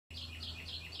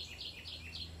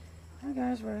Hi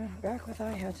guys, we're back with, I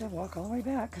had to walk all the way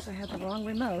back because I had the wrong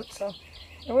remote, so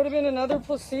it would have been another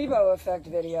placebo effect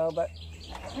video, but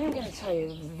I'm going to tell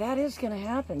you, that is going to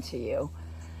happen to you.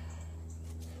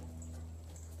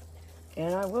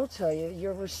 And I will tell you,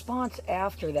 your response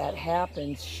after that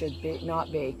happens should be,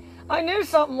 not be, I knew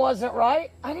something wasn't right.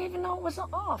 I didn't even know it was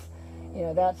off. You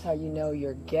know, that's how you know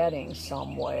you're getting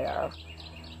somewhere.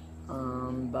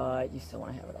 But you still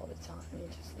want to have it all the time. You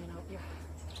just, you know,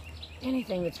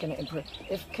 anything that's going to improve.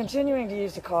 If continuing to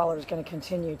use the collar is going to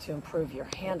continue to improve your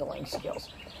handling skills,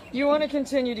 you want to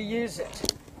continue to use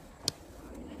it.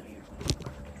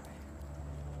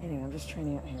 Anyway, I'm just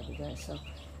training out here today. So,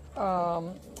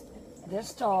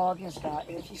 this dog has got,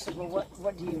 if you said, well,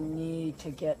 what do you need to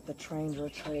get the trained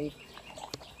retrieve?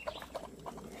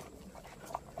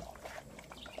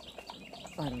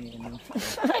 I don't even know.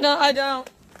 No, I don't.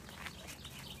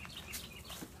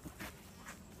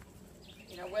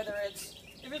 You know, whether it's,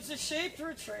 if it's a shaped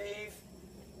retrieve,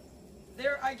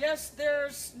 I guess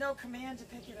there's no command to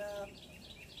pick it up,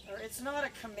 or it's not a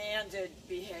commanded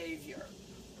behavior.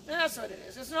 That's what it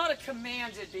is. It's not a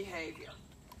commanded behavior.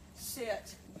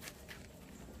 Sit.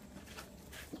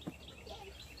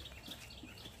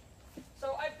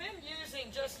 So I've been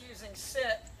just using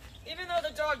sit, even though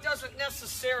the dog doesn't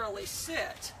necessarily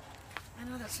sit. I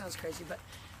know that sounds crazy, but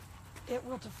it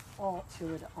will default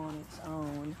to it on its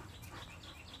own.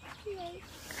 Yay.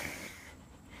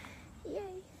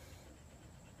 Yay.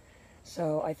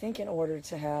 So I think in order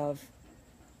to have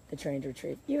the trained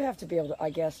retrieve, you have to be able to, I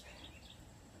guess,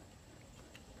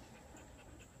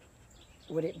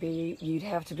 would it be, you'd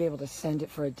have to be able to send it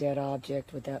for a dead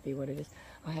object? Would that be what it is?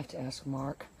 I have to ask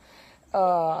Mark.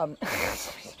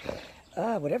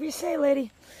 Whatever you say,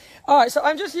 lady. All right, so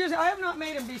I'm just using, I have not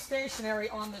made him be stationary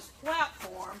on this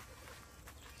platform.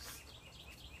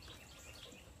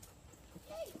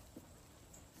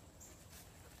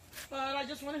 But I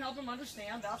just want to help him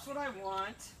understand that's what I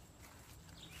want.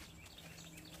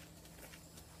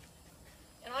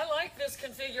 And I like this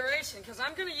configuration because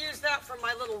I'm going to use that for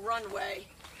my little runway.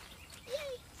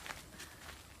 Yay.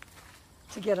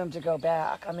 To get him to go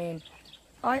back. I mean,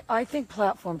 I think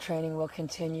platform training will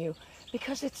continue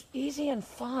because it's easy and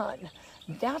fun.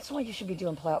 That's why you should be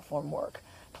doing platform work.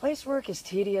 Place work is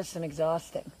tedious and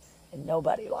exhausting, and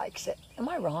nobody likes it. Am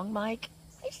I wrong, Mike?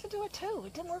 I used to do it too.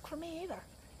 It didn't work for me either.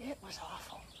 It was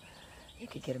awful. You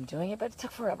could get him doing it, but it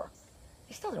took forever.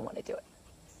 He still didn't want to do it.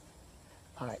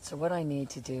 All right, so what I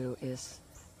need to do is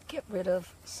get rid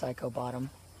of Psycho Bottom.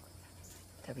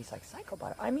 Debbie's like, Psycho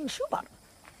Bottom? I mean Shoe Bottom.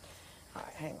 All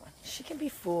right, hang on. She can be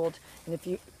fooled,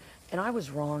 and I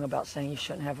was wrong about saying you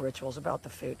shouldn't have rituals about the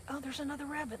food. Oh, there's another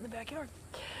rabbit in the backyard.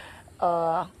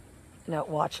 Now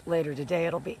watch later today.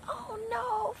 It'll be, oh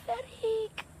no,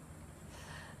 Federic.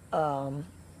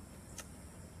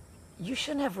 You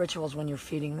shouldn't have rituals when you're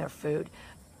feeding their food,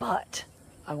 but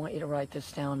I want you to write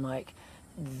this down, Mike.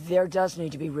 There does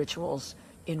need to be rituals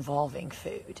involving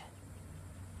food.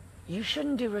 You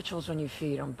shouldn't do rituals when you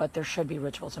feed them, but there should be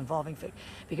rituals involving food.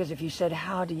 Because if you said,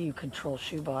 how do you control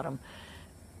Shoe Bottom?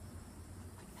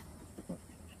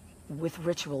 With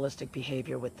ritualistic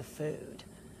behavior with the food.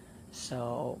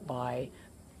 So by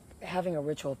having a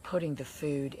ritual, putting the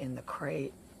food in the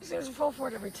crate. There's a fall for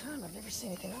it every time. I've never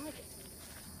seen anything like it.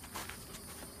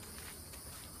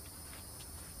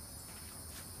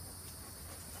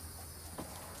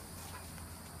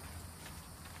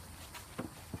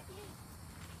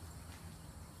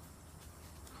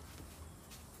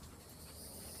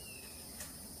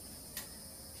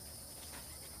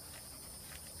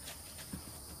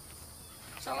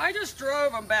 So I just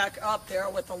drove him back up there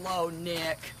with a low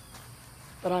nick.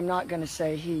 But I'm not going to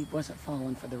say he wasn't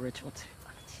falling for the ritual too.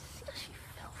 Did you see how she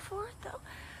fell for it though?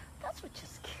 That's what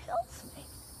just kills me.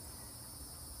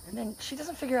 And then she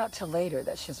doesn't figure out till later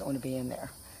that she doesn't want to be in there.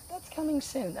 That's coming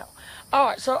soon though. All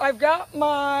right, so I've got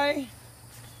my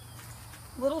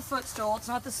little footstool. It's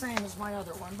not the same as my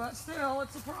other one, but still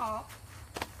it's a prop.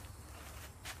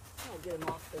 I'll get him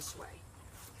off this way.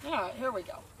 All right, here we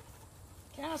go.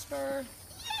 Casper.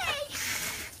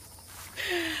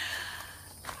 Yay!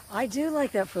 I do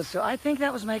like that footstool. I think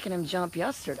that was making him jump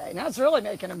yesterday. Now it's really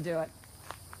making him do it.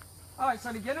 All right,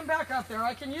 so to get him back up there,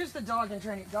 I can use the dog and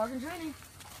training. Dog and training.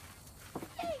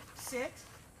 Yay. Sit.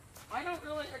 I don't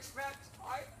really expect,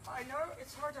 I know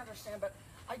it's hard to understand, but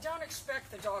I don't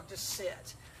expect the dog to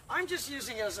sit. I'm just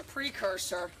using it as a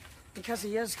precursor because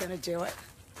he is going to do it.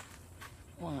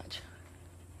 Watch.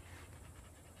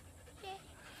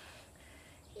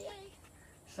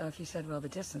 So if you said, well, the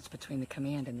distance between the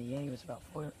command and the yay was about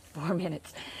four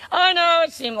minutes. I know,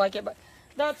 it seemed like it, but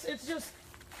it's just,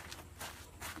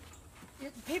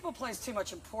 people place too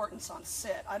much importance on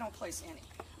sit. I don't place any.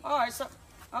 All right, so,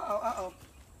 uh-oh.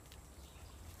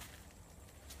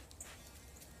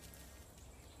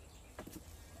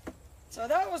 So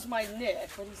that was my Nick,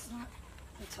 but he's not,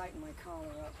 let me tighten my collar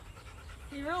up.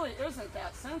 He really isn't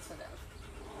that sensitive.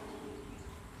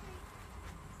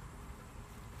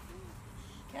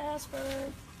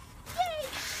 Casper. Yay!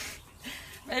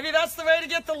 Maybe that's the way to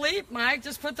get the leap, Mike.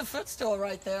 Just put the footstool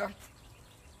right there.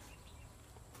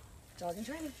 Dog and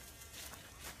training.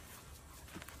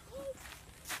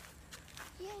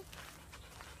 Yay.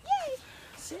 Yay.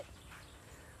 Sit.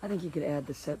 I think you could add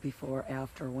the sit before,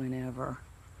 after, whenever.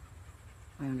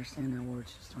 I understand that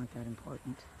words just aren't that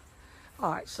important.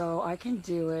 All right, so I can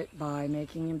do it by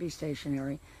making him be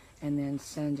stationary and then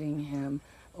sending him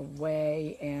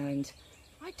away. And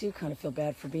I do kind of feel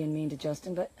bad for being mean to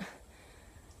Justin, but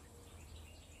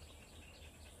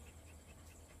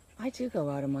I do go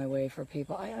out of my way for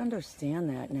people. I understand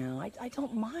that now. I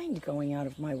don't mind going out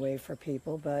of my way for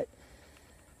people, but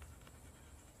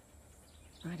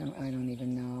I don't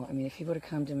even know. I mean, if he would have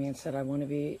come to me and said, I want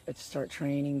to start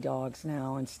training dogs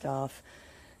now and stuff,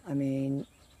 I mean,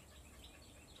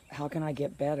 how can I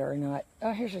get better? Not,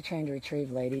 oh, here's a trained to retrieve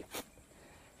lady.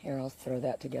 Here, I'll throw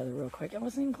that together real quick. It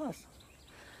wasn't even close.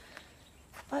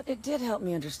 But it did help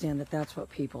me understand that that's what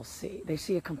people see. They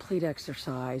see a complete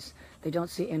exercise. They don't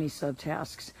see any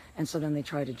subtasks. And so then they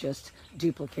try to just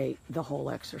duplicate the whole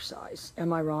exercise.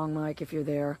 Am I wrong, Mike? If you're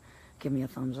there, give me a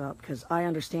thumbs up, because I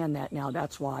understand that now.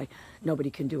 That's why nobody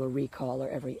can do a recall or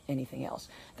anything else.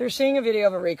 They're seeing a video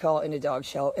of a recall in a dog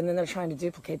show, and then they're trying to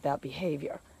duplicate that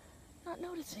behavior. Not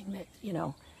noticing that, you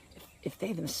know, if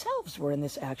they themselves were in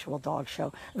this actual dog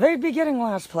show, they'd be getting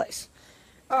last place.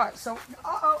 All right, so,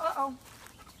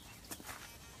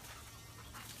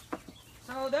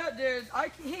 So that dude,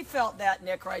 he felt that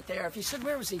Nick right there. If you said,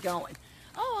 where was he going?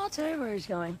 Oh, I'll tell you where he's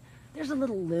going. There's a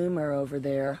little loomer over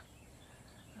there.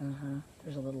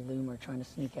 There's a little loomer trying to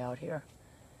sneak out here.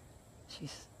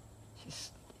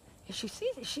 If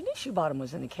she knew Shoe Bottom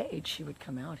was in the cage, she would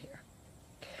come out here.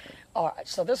 All right,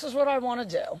 so this is what I want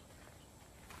to do.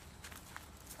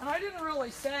 And I didn't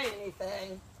really say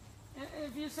anything.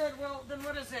 If you said, well, then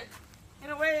what is it? In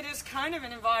a way, it is kind of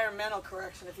an environmental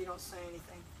correction if you don't say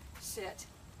anything. Sit.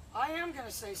 I am going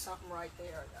to say something right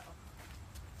there, though.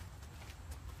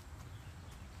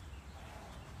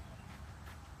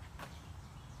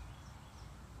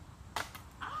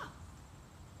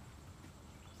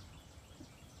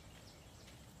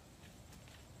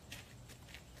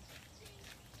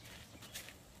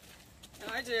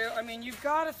 I do. I mean, you've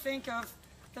got to think of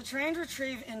the trained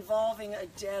retrieve involving a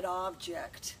dead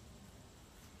object.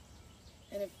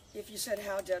 And if you said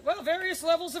how dead, well, various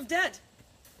levels of dead.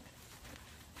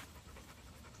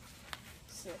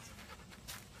 Sit.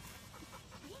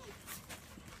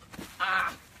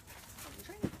 Ah.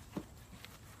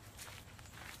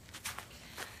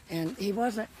 And he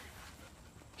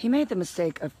made the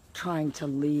mistake of trying to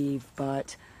leave,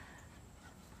 but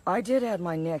I did add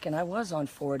my Nick, and I was on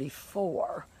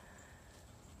 44,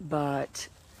 but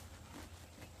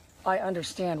I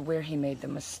understand where he made the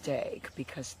mistake,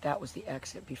 because that was the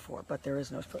exit before, but there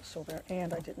is no footstool there,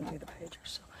 and I didn't do the pager.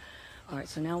 So, all right,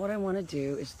 so now what I want to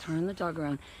do is turn the dog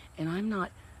around, and I'm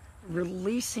not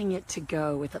releasing it to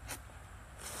go with a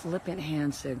flippant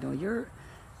hand signal.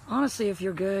 Honestly, if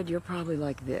you're good, you're probably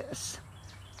like this.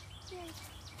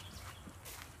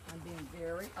 I'm being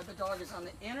very, the dog is on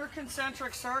the inner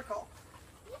concentric circle.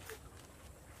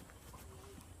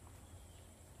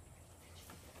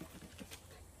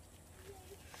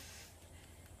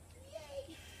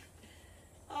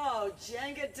 Oh,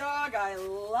 Jenga dog, I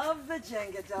love the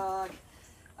Jenga dog.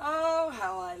 Oh,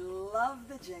 how I love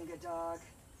the Jenga dog.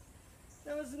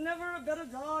 There was never a better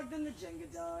dog than the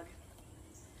Jenga dog.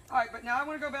 All right, but now I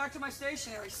want to go back to my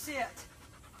stationary. Sit.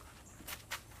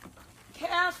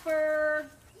 Casper.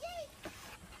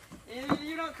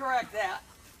 You don't correct that.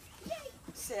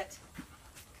 Sit.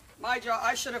 My jaw,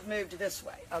 I should have moved this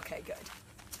way. Okay, good.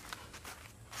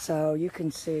 So you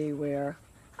can see where,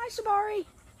 hi Sabari.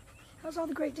 How's all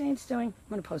the Great Danes doing? I'm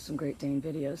going to post some Great Dane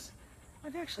videos.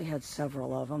 I've actually had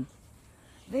several of them.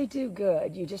 They do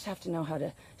good. You just have to know how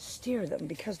to steer them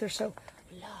because they're so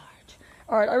large.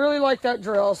 All right, I really like that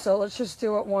drill, so let's just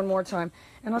do it one more time.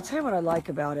 And I'll tell you what I like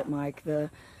about it, Mike. The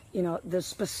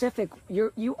specific,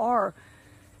 you are,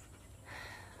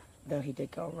 though he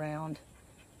did go around,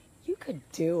 you could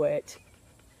do it.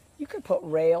 You could put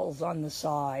rails on the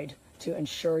side to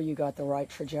ensure you got the right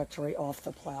trajectory off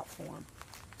the platform.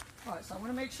 All right, so I'm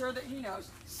going to make sure that he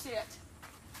knows. Sit.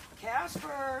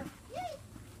 Casper.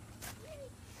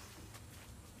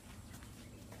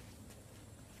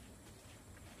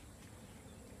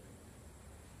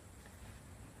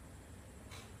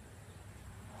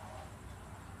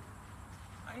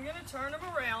 I'm going to turn him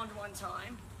around one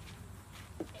time.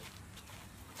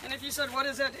 And if you said, what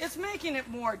is it? It's making it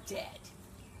more dead.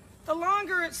 The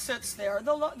longer it sits there,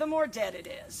 the more dead it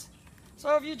is.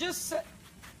 So if you just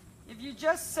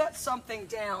set something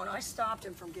down, I stopped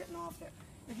him from getting off there.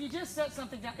 If you just set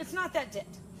something down, it's not that dead.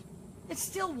 It's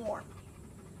still warm.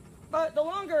 But the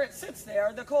longer it sits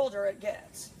there, the colder it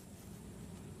gets.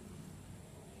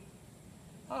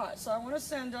 All right, so I want to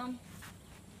send him.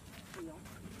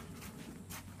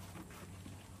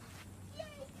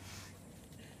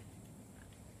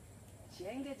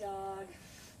 Jenga dog.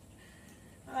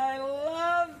 I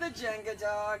love the Jenga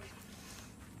dog.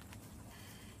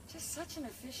 Just such an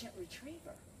efficient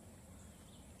retriever.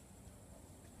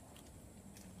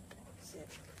 Sit.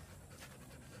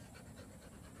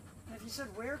 And if you said,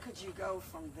 where could you go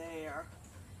from there?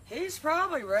 He's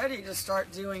probably ready to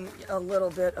start doing a little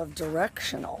bit of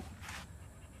directional.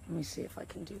 Let me see if I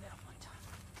can do that one time.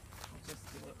 I'll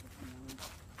just do it with him.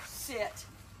 Sit.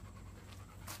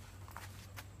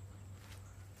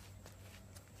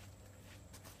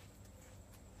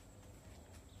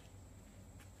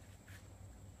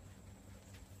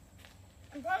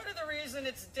 And part of the reason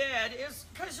it's dead is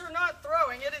because you're not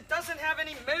throwing it. It doesn't have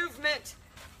any movement.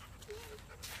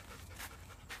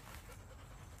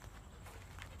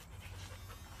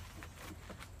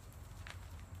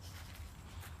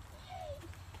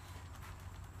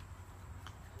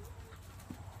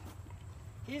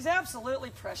 He's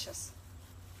absolutely precious.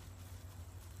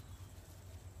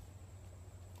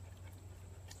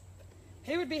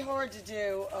 He would be hard to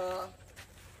do. Hang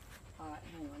on,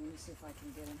 let me see if I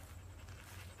can get him.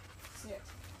 Sit.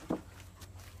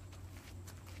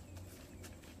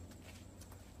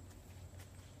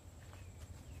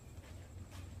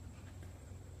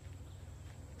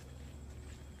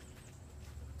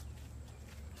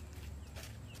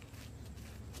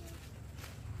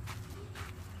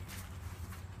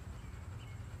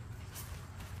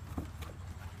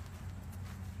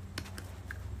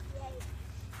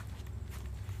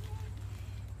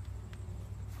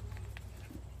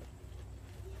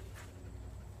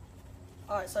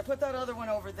 All right, so I put that other one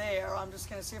over there. I'm just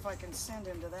going to see if I can send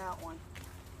him to that one.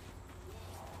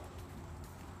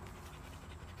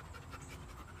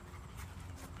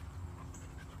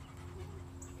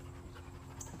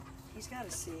 He's got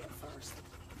to see it first.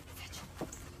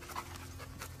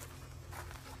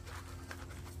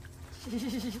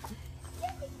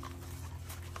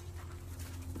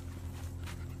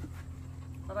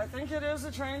 But I think it is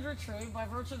a trained retrieve by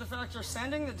virtue of the fact you're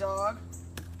sending the dog.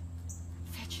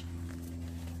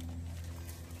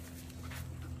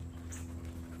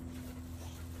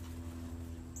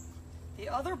 The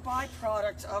other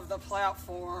byproduct of the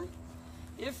platform,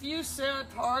 if you said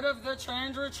part of the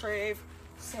trained retrieve,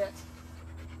 sit.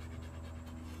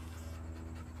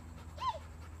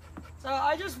 So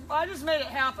I just made it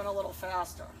happen a little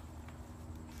faster.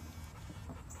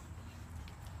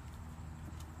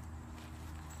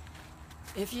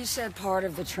 If you said part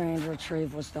of the trained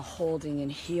retrieve was the holding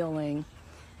and healing,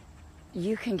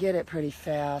 you can get it pretty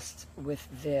fast with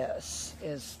this,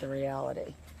 is the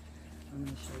reality. I'm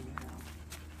going to show you how.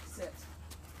 Sit.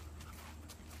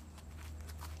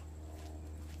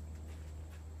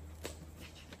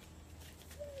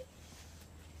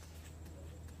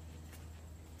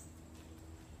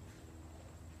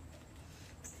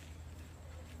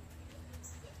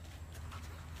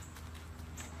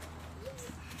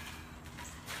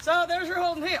 So there's your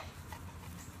hold and heel.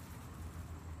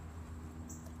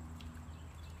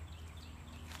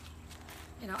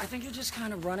 You know, I think you're just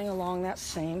kind of running along that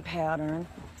same pattern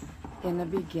in the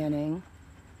beginning,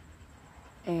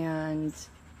 and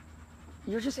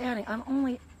you're just adding. I'm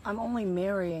only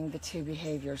marrying the two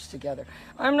behaviors together.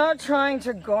 I'm not trying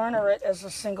to garner it as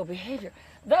a single behavior.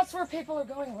 That's where people are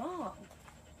going wrong.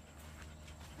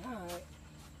 All right.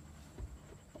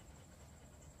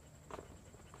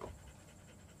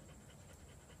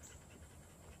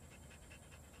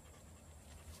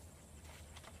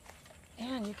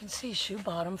 And you can see shoe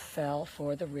bottom fell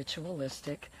for the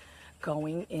ritualistic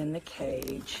going in the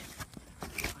cage. All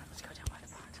right, let's go down by the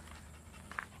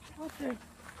pond.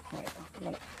 Okay.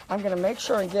 Wait, I'm gonna make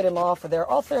sure and get him off of there.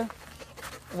 Off there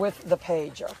with the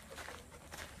pager.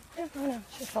 Yeah, I know,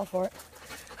 she fell for it.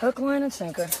 Hook, line, and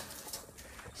sinker.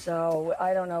 So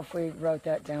I don't know if we wrote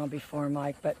that down before,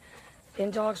 Mike, but in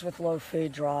dogs with low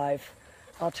food drive,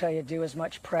 I'll tell you, do as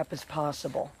much prep as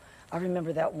possible. I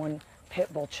remember that one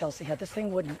pit bull Chelsea had. This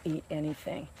thing wouldn't eat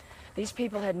anything. These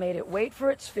people had made it wait for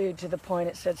its food to the point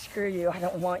it said, screw you, I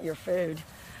don't want your food.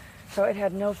 So it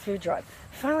had no food drive.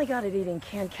 Finally got it eating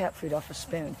canned cat food off a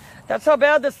spoon. That's how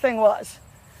bad this thing was.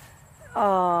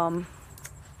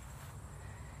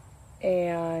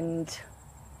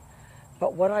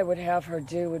 But what I would have her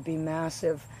do would be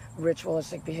massive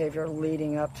ritualistic behavior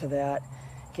leading up to that.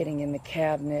 Getting in the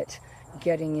cabinet,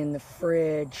 getting in the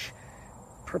fridge,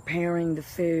 preparing the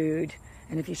food.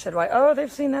 And if you said, why, oh,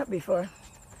 they've seen that before.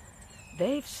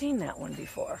 They've seen that one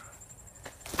before.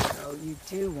 So you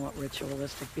do want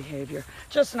ritualistic behavior,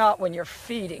 just not when you're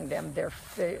feeding them their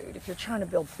food. If you're trying to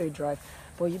build food drive,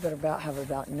 well, you better have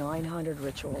about 900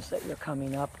 rituals that you're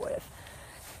coming up with.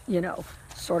 You know,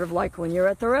 sort of like when you're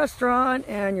at the restaurant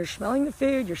and you're smelling the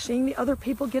food, you're seeing the other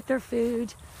people get their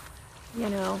food. You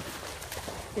know,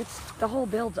 it's the whole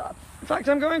build-up. In fact,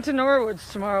 I'm going to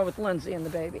Norwoods tomorrow with Lindsay and the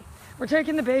baby. We're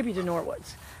taking the baby to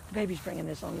Norwoods. The baby's bringing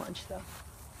his own lunch, though.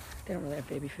 They don't really have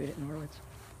baby food at Norwoods.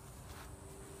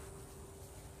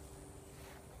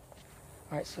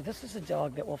 All right, so this is a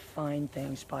dog that will find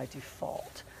things by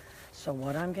default. So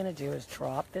what I'm going to do is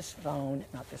drop this phone,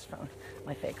 not this phone,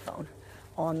 my fake phone,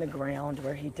 on the ground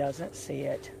where he doesn't see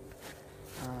it.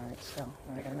 All right, so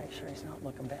I got to make sure he's not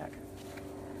looking back.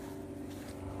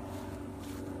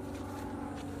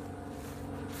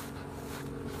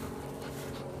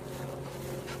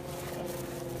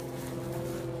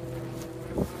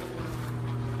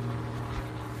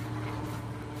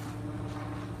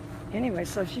 Anyway,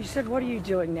 so she said, what are you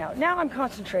doing now? Now I'm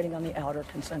concentrating on the outer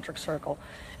concentric circle.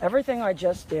 Everything I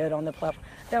just did on the platform,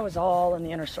 that was all in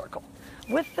the inner circle.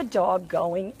 With the dog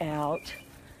going out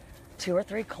 2 or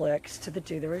 3 clicks to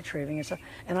do the retrieving and stuff.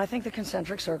 And I think the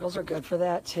concentric circles are good for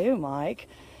that too, Mike.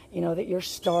 You know, that you're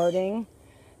starting,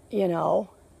 you know,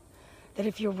 that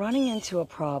if you're running into a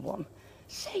problem,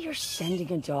 say you're sending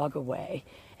a dog away,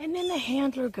 and then the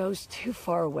handler goes too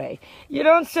far away. You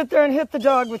don't sit there and hit the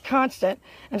dog with constant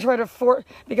and try to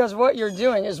because what you're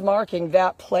doing is marking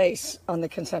that place on the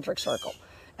concentric circle.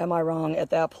 Am I wrong?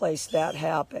 At that place that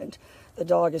happened. The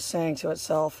dog is saying to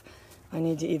itself, I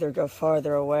need to either go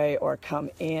farther away or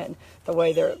come in. The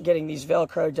way they're getting these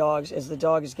Velcro dogs is the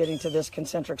dog is getting to this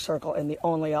concentric circle and the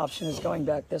only option is going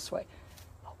back this way.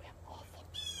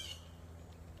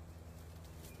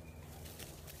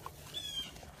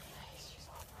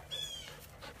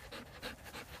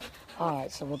 All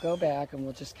right, so we'll go back and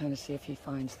we'll just kind of see if he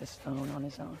finds this phone on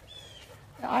his own.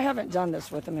 Now, I haven't done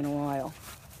this with him in a while.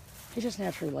 He just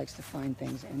naturally likes to find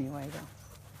things anyway, though.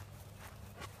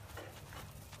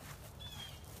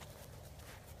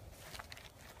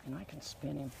 And I can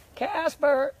spin him.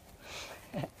 Casper!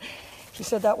 He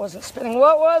said that wasn't spinning.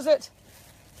 What was it?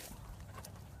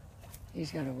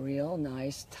 He's got a real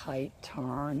nice, tight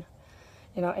turn.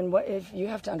 You know, and if you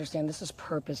have to understand, this is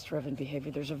purpose-driven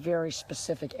behavior. There's a very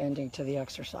specific ending to the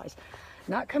exercise.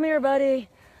 Not, come here, buddy.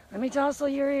 Let me tousle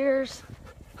your ears.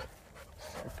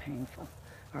 So painful.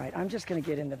 All right, I'm just going to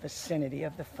get in the vicinity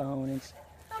of the phone. And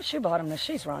oh, shoe bottom,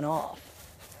 she's run off.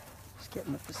 Just get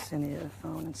in the vicinity of the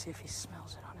phone and see if he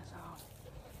smells it on his own.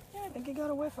 Yeah, I think he got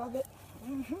a whiff of it.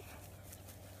 Mm-hmm.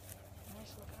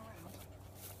 Nice looking around.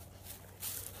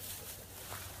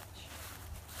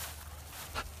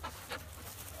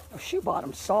 Oh, shoe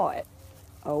bottom saw it.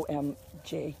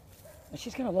 OMG. And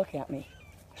she's going to look at me.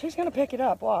 She's going to pick it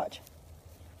up. Watch.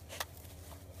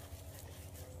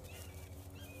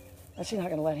 And she's not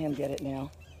going to let him get it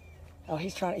now. Oh,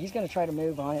 he's going to try to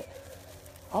move on it.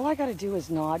 All I got to do is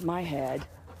nod my head.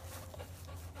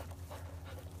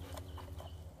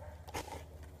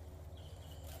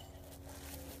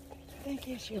 Thank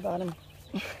you, shoe bottom.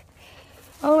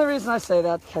 Only reason I say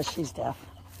that because she's deaf.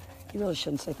 You really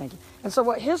shouldn't say thank you. And so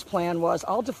what his plan was,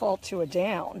 I'll default to a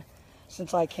down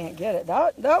since I can't get it.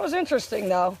 That was interesting,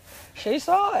 though. She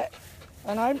saw it,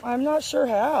 and I'm not sure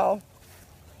how.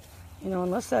 You know,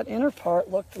 unless that inner part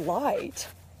looked light.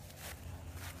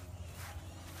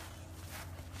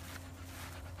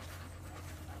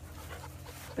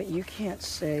 But you can't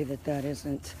say that that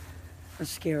isn't a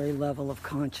scary level of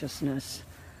consciousness.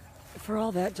 For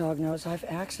all that dog knows, I've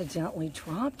accidentally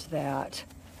dropped that.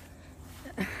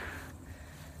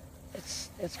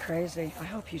 It's crazy. I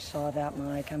hope you saw that,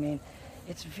 Mike. I mean,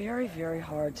 it's very, very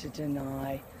hard to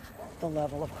deny the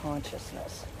level of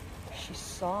consciousness. She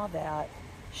saw that.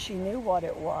 She knew what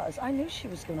it was. I knew she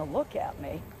was going to look at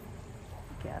me.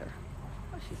 Look at her.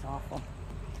 Oh, she's awful.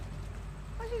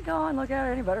 Oh, she's gone. Look at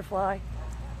her. Any butterfly.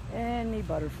 Any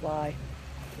butterfly.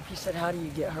 If you said, how do you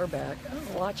get her back?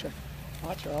 Oh, watch her.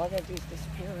 Watch her. All I got to do is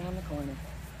disappear around the corner.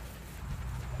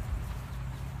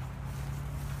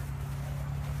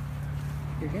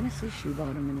 You're going to see shoe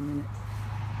bottom in a minute.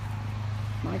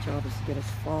 My job is to get as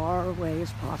far away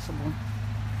as possible.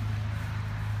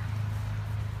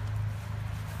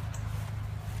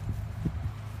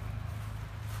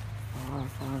 Far,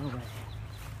 far away.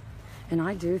 And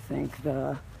I do think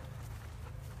the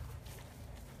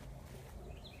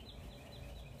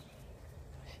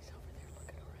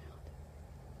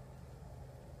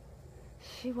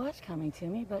she was coming to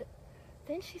me, but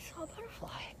then she saw a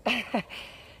butterfly.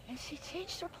 And she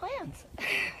changed her plans.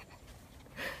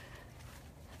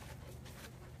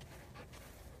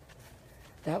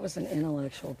 That was an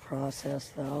intellectual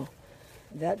process, though.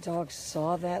 That dog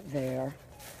saw that there,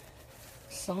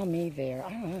 saw me there. I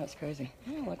don't know, it's crazy.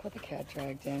 Oh, look what the cat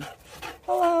dragged in.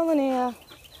 Hello, Linnea.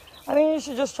 I think you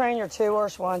should just train your 2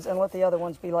 worst ones and let the other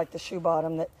ones be like the shoe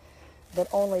bottom that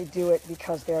only do it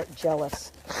because they're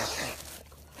jealous.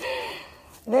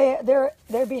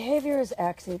 Their behavior is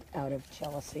acted out of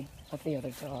jealousy of the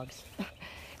other dogs.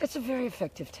 It's a very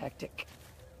effective tactic.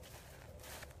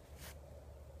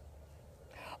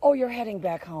 Oh, you're heading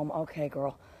back home. Okay,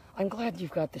 girl. I'm glad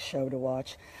you've got the show to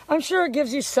watch. I'm sure it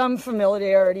gives you some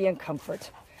familiarity and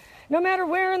comfort. No matter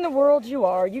where in the world you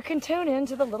are, you can tune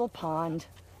into the little pond.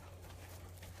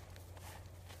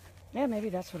 Yeah, maybe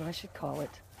that's what I should call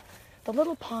it. The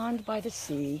little pond by the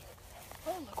sea.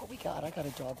 Oh, look what we got. I got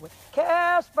a dog with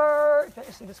Casper.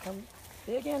 You see this come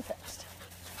big and fast.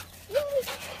 Yay!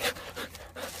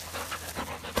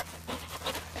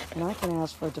 And I can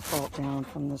ask for a default down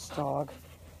from this dog.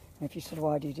 And if you said,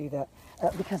 why do you do that?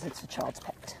 Because it's a child's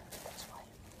pet. That's why.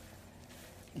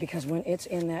 Because when it's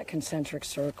in that concentric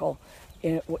circle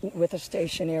with a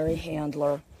stationary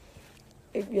handler,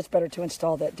 it's better to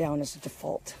install that down as a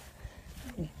default.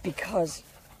 Because,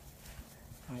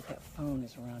 all right, that phone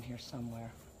is around here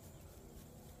somewhere.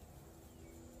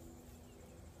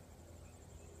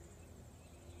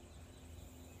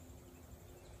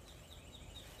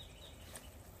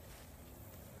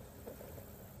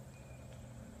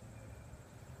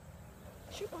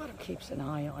 Shoe bottom keeps an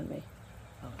eye on me.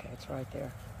 Okay, it's right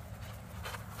there.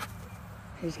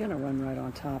 He's gonna run right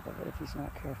on top of it if he's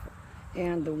not careful.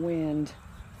 And the wind,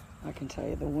 I can tell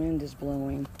you, the wind is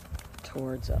blowing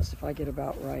towards us. If I get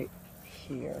about right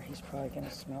here, he's probably gonna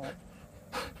smell it.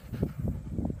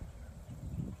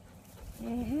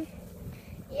 Mm-hmm.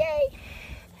 Yay!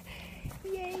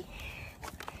 Yay!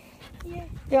 Yay!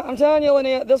 Yeah, I'm telling you,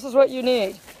 Linnea, this is what you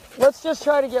need. Let's just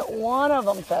try to get one of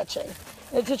them fetching.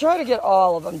 And to try to get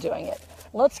all of them doing it.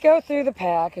 Let's go through the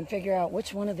pack and figure out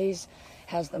which one of these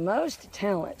has the most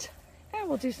talent. And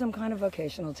we'll do some kind of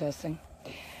vocational testing.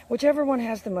 Whichever one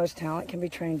has the most talent can be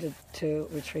trained to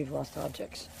retrieve lost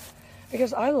objects.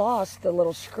 Because I lost the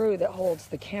little screw that holds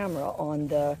the camera on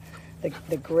the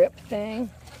grip thing.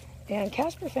 And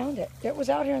Casper found it. It was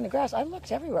out here in the grass. I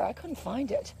looked everywhere. I couldn't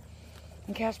find it.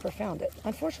 And Casper found it.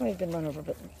 Unfortunately, it'd been run over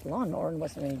by the lawnmower and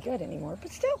wasn't any good anymore.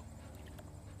 But still.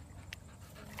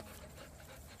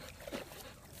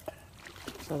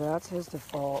 So that's his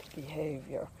default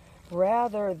behavior.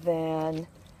 Rather than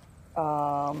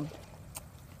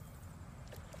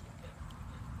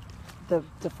the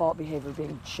default behavior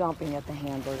being jumping at the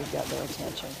handler to get their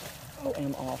attention. Oh,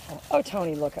 I'm awful. Oh,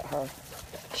 Tony, look at her.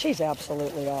 She's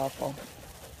absolutely awful.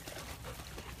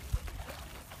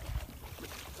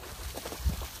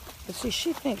 But see,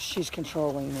 she thinks she's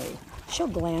controlling me. She'll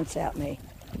glance at me.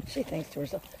 She thinks to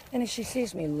herself. And if she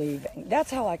sees me leaving,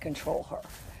 that's how I control her.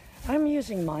 I'm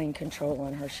using mind control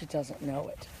on her. She doesn't know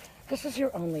it. This is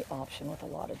your only option with a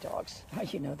lot of dogs. Oh,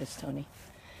 you know this, Tony.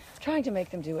 Trying to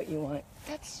make them do what you want,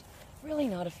 that's really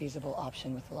not a feasible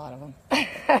option with a lot of them.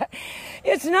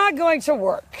 It's not going to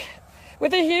work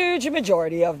with a huge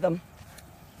majority of them,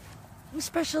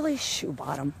 especially shoe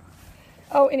bottom.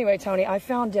 Oh, anyway, Tony, I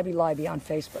found Debbie Libby on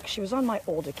Facebook. She was on my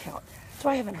old account, so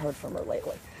I haven't heard from her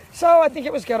lately. So I think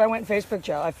it was good. I went Facebook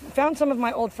jail. I found some of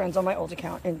my old friends on my old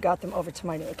account and got them over to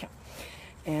my new account.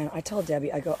 And I told Debbie,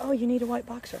 I go, oh, you need a white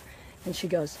boxer. And she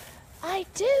goes, I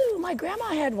do. My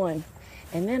grandma had one.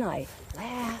 And then I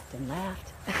laughed and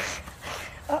laughed.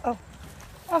 Uh-oh.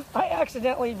 Oh,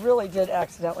 I really did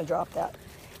accidentally drop that.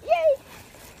 Yay!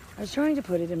 I was trying to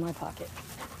put it in my pocket.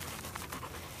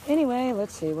 Anyway,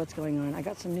 let's see what's going on. I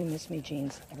got some new Miss Me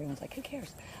jeans. Everyone's like, who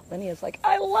cares? Linnea's like,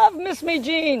 I love Miss Me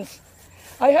jeans.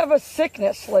 I have a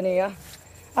sickness, Linnea.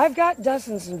 I've got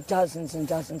dozens and dozens and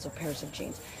dozens of pairs of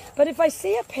jeans. But if I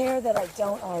see a pair that I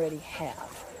don't already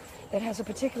have, that has a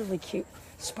particularly cute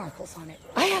sparkles on it,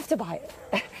 I have to buy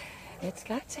it. It's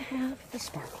got to have the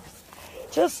sparkles.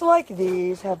 Just like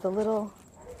these have the little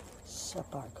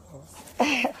sparkles.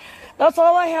 That's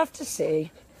all I have to see.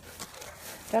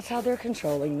 That's how they're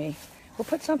controlling me. We'll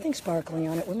put something sparkly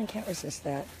on it. Women can't resist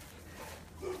that.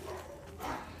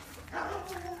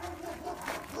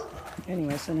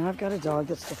 Anyway, so now I've got a dog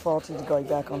that's defaulted to going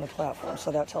back on the platform,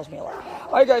 so that tells me a lot.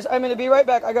 All right, guys, I'm going to be right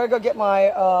back. I got to go get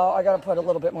my, I got to put a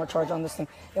little bit more charge on this thing.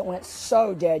 It went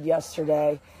so dead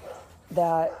yesterday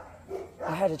that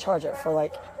I had to charge it for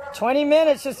like 20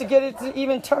 minutes just to get it to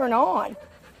even turn on.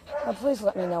 Please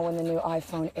let me know when the new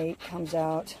iPhone 8 comes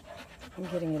out. I'm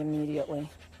getting it immediately.